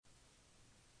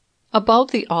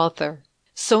About the author,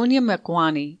 Sonia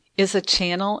Mackwani is a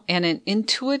channel and an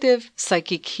intuitive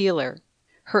psychic healer.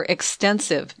 Her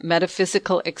extensive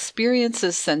metaphysical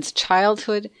experiences since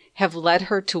childhood have led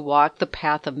her to walk the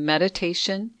path of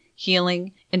meditation,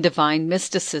 healing, and divine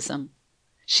mysticism.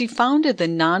 She founded the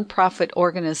nonprofit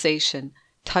organization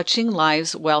Touching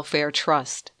Lives Welfare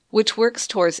Trust, which works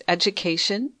towards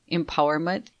education,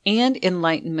 empowerment, and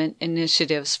enlightenment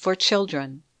initiatives for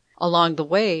children. Along the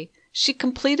way, she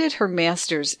completed her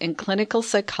master's in clinical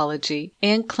psychology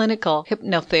and clinical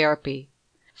hypnotherapy.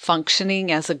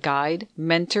 Functioning as a guide,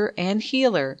 mentor, and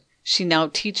healer, she now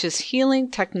teaches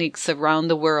healing techniques around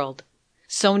the world.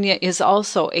 Sonia is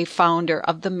also a founder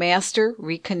of the Master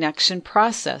Reconnection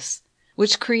Process,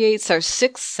 which creates our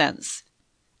sixth sense,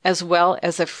 as well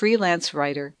as a freelance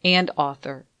writer and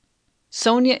author.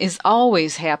 Sonia is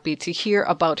always happy to hear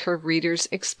about her readers'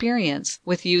 experience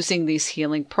with using these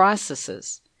healing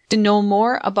processes. To know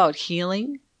more about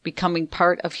healing, becoming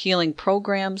part of healing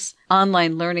programs,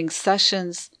 online learning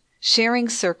sessions, sharing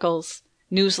circles,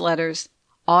 newsletters,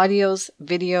 audios,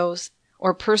 videos,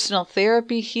 or personal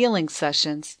therapy healing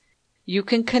sessions, you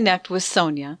can connect with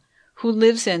Sonia, who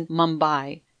lives in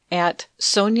Mumbai, at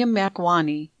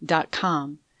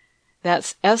soniamackwani.com.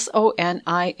 That's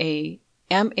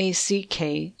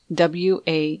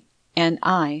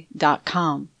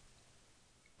SoniaMackwani.com.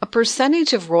 A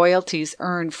percentage of royalties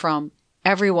earned from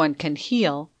Everyone Can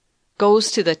Heal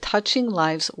goes to the Touching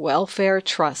Lives Welfare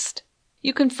Trust.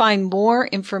 You can find more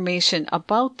information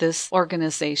about this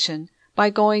organization by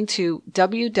going to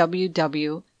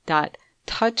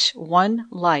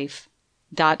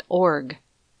www.touchonelife.org.